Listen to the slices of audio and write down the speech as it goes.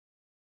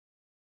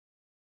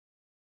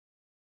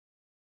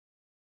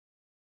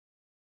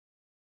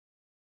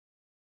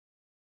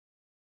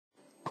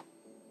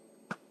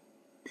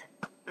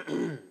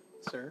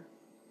Sir?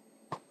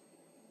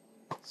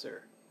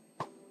 Sir.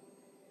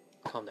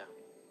 Calm down.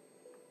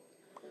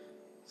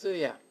 So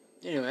yeah,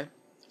 anyway,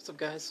 what's up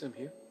guys, Sim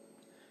here,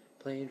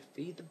 playing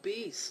Feed the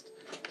Beast.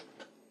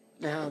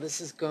 Now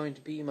this is going to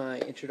be my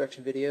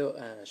introduction video,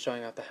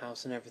 showing off the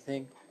house and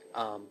everything.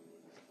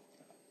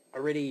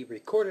 Already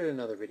recorded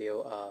another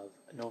video of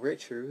No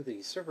True,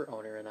 the server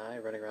owner, and I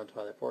running around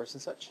Twilight Forest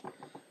and such,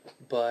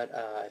 but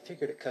I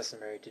figured it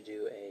customary to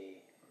do a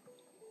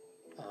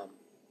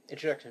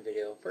introduction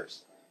video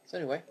first. So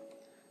anyway,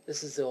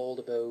 this is the old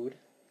abode.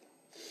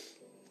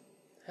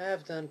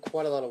 Have done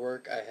quite a lot of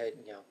work. I had,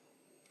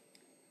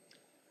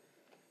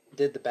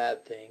 did the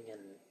bad thing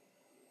and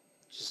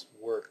just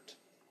worked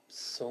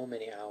so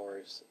many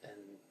hours and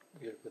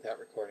without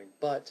recording.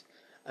 But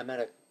I'm at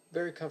a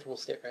very comfortable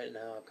state right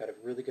now. I've got a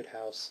really good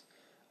house,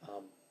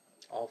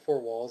 all four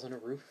walls and a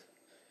roof.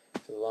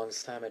 For the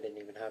longest time I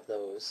didn't even have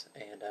those,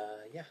 and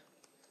yeah,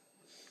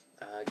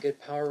 good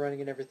power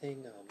running and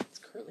everything. It's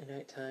currently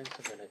nighttime, so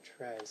I'm going to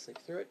try to sleep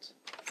through it.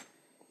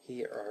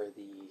 Here are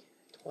the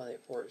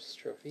Twilight Forest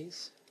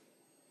trophies.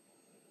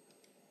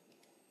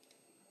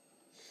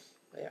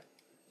 But yeah,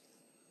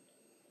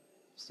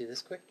 let's do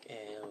this quick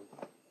and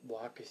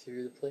walk you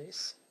through the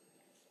place.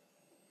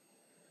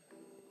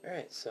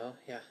 Alright, so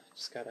yeah,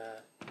 just got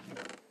a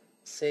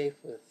safe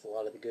with a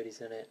lot of the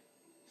goodies in it.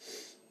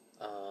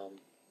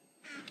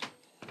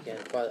 Again,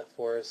 Twilight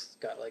Forest,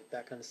 got like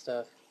that kind of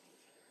stuff.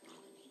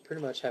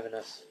 Pretty much have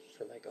enough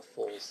for like a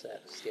full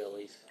set of Steel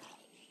Leaf,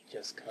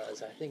 just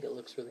cause I think it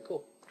looks really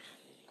cool.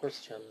 Of course,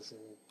 gems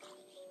and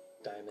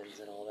diamonds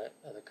and all that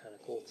other kind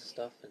of cool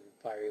stuff, and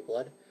fiery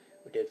blood.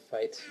 We did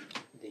fight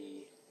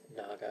the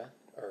Naga,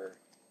 or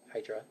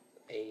Hydra,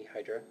 a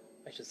Hydra,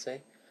 I should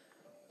say,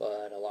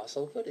 but I lost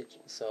all the footage,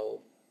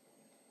 so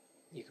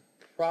you could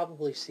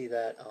probably see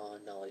that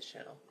on Nolly's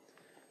channel.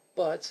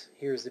 But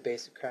here's the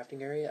basic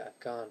crafting area. I've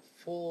gone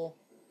full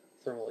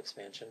thermal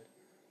expansion,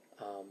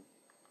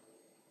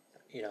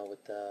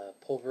 with the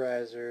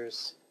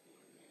pulverizers,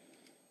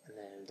 and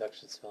then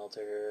induction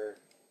smelter,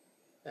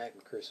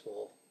 magma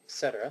crucible,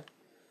 etc.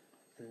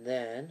 And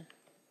then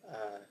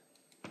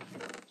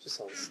just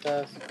all the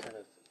stuff, kind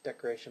of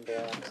decoration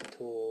blocks,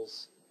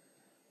 tools,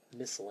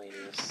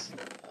 miscellaneous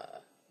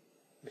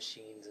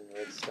machines and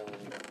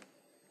redstone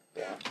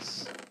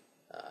blocks,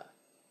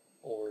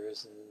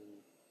 ores and,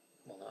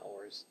 well, not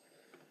ores,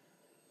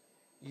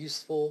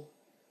 useful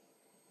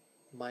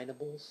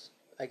minables,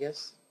 I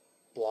guess,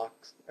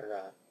 blocks,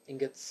 or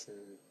ingots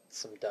and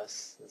some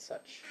dust and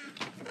such,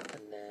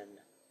 and then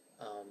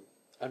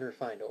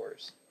unrefined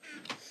ores.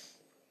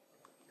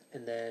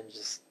 And then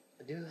just,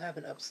 I do have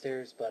an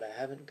upstairs, but I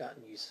haven't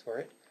gotten use for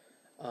it.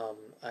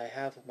 I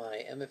have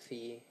my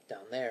MFE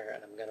down there,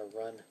 and I'm going to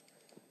run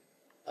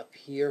up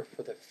here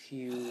for the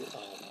few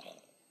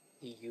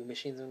EU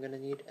machines I'm going to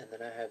need, and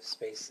then I have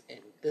space in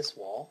this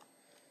wall,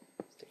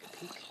 let's take a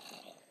peek,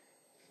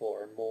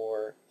 for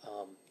more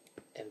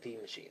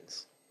MV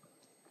machines.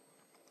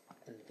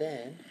 And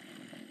then,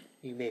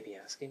 you may be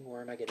asking,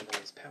 where am I getting all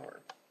this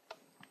power?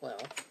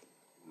 Well,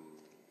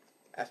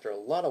 after a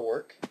lot of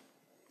work,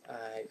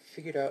 I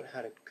figured out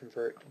how to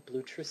convert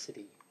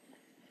Bluetricity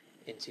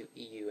into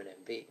EU and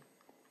MV.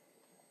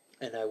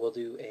 And I will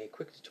do a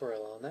quick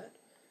tutorial on that.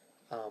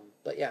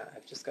 But yeah,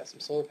 I've just got some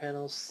solar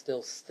panels,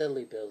 still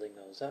steadily building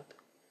those up.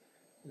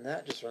 And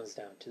that just runs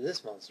down to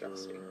this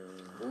monstrosity.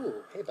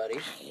 Ooh, hey buddy,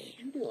 what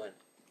are you doing?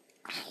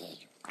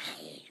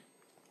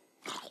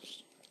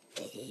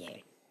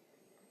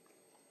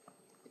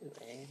 Ooh,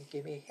 and he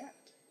gave me a hat.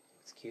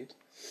 It's cute.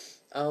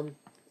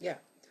 Yeah,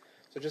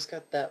 so just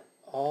got that,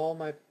 all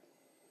my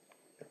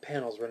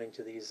panels running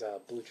to these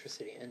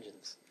Bluetricity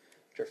engines,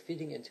 which are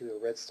feeding into a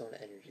redstone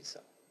energy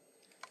cell,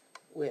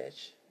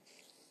 which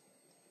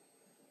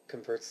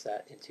converts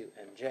that into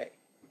MJ.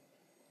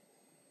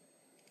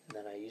 And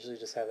then I usually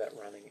just have that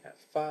running at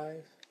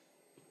 5,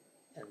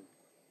 and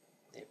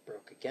it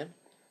broke again,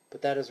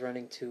 but that is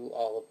running to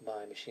all of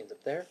my machines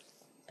up there,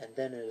 and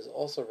then it is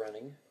also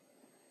running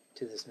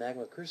to this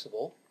magma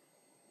crucible,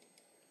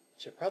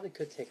 which I probably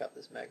could take out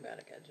this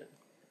magmatic engine,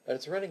 but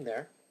it's running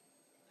there,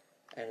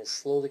 and is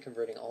slowly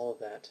converting all of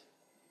that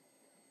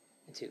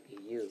into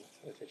EU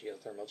with a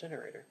geothermal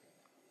generator.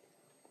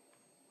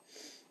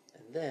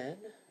 And then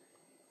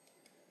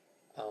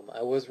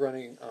I was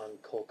running on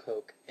coal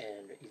coke,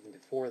 and even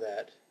before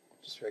that,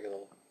 just regular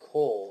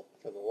coal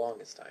for the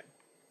longest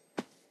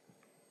time.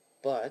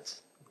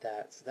 But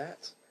that's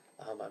that.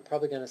 I'm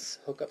probably going to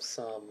hook up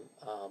some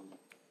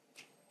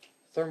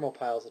thermal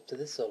piles up to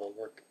this, so it'll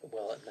work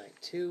well at night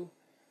too.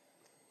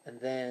 And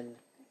then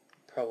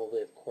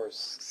probably, of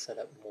course, set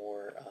up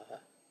more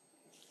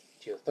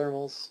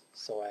geothermals,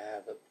 so I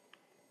have a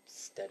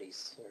steady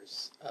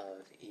source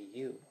of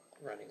EU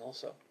running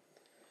also.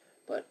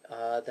 But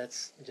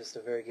that's just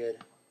a very good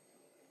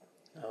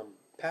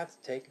path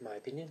to take, in my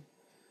opinion,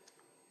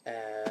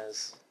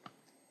 as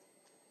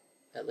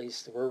at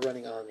least we're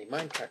running on the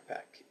Minecraft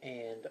pack,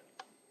 and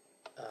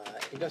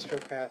industrial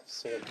craft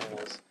solar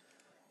panels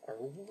are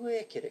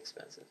wicked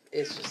expensive.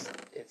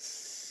 It's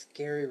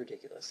scary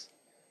ridiculous.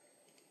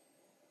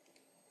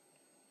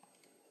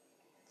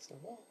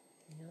 the wall.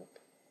 Yep.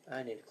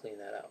 I need to clean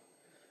that out.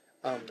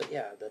 But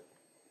yeah,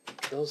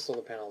 those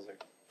solar panels are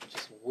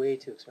just way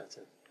too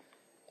expensive.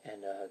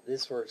 And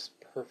this works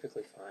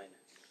perfectly fine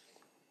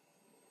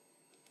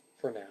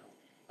for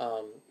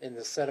now. In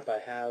the setup I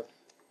have,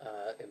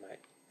 in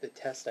the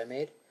test I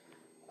made,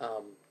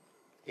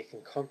 it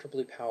can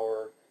comfortably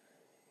power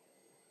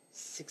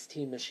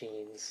 16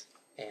 machines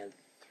and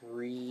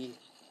 3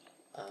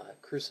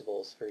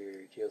 crucibles for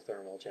your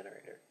geothermal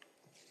generator.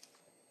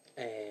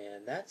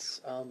 And that's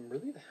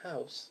really the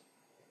house.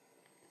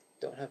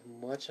 Don't have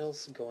much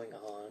else going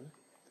on.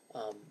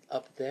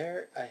 Up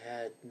there, I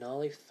had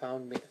Nolly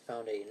found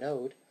a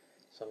node,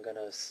 so I'm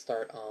gonna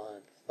start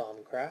on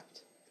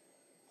Thumbcraft,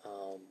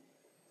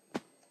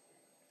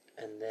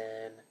 and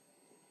then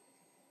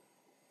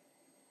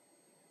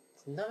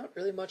it's not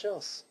really much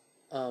else.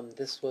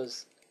 This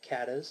was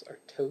Kata's, or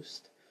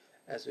Toast,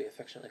 as we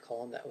affectionately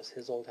call him. That was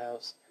his old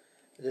house.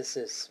 This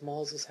is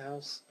Smalls'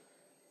 house,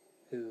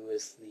 who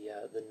is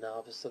the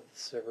novice of the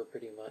server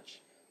pretty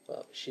much.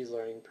 Well, she's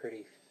learning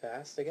pretty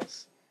fast, I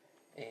guess.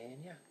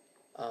 And yeah.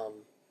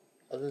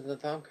 Other than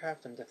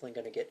Thumbcraft, I'm definitely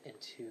going to get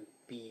into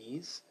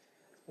bees,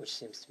 which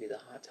seems to be the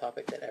hot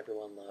topic that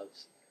everyone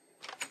loves.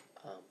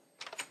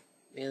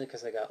 Mainly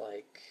because I got,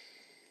 like,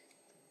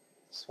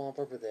 swamp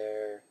over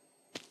there,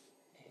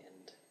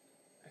 and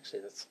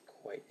actually that's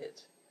quite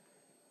it.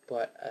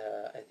 But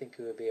I think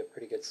it would be a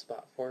pretty good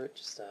spot for it,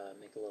 just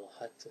make a little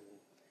hut and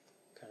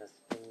kind of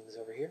things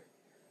over here.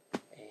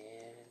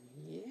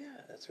 And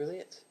yeah, that's really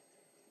it.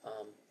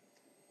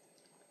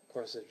 Of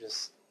course, I've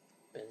just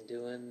been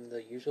doing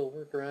the usual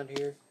work around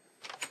here,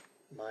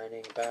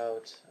 mining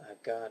about.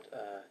 I've got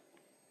a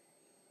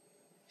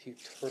few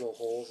turtle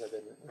holes. I've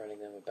been running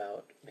them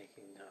about,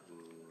 making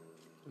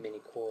mini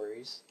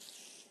quarries.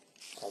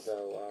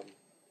 Although,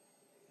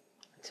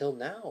 until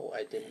now,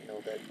 I didn't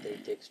know that they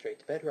dig straight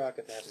to bedrock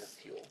if they have enough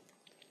fuel.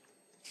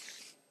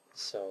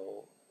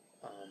 So,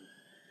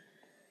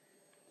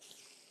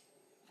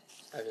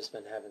 I've just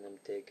been having them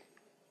dig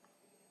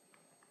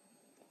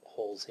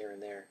holes here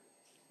and there.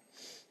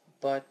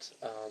 But,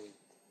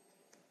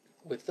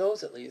 with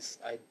those at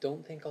least, I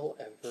don't think I'll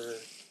ever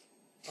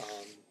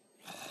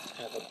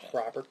have a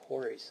proper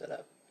quarry set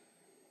up,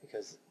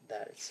 because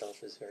that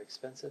itself is very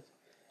expensive,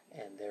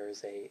 and there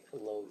is a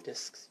low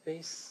disk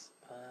space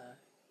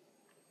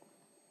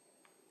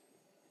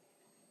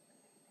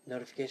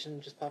notification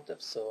just popped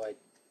up, so I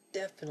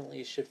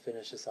definitely should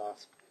finish this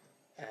off,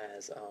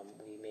 as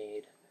we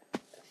made, I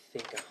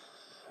think,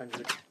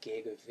 100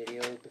 gig of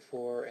video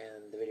before,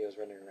 and the video is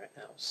running right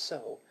now.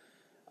 So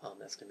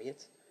that's going to be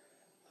it.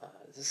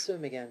 This is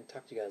Swim again.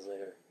 Talk to you guys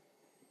later.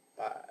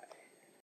 Bye.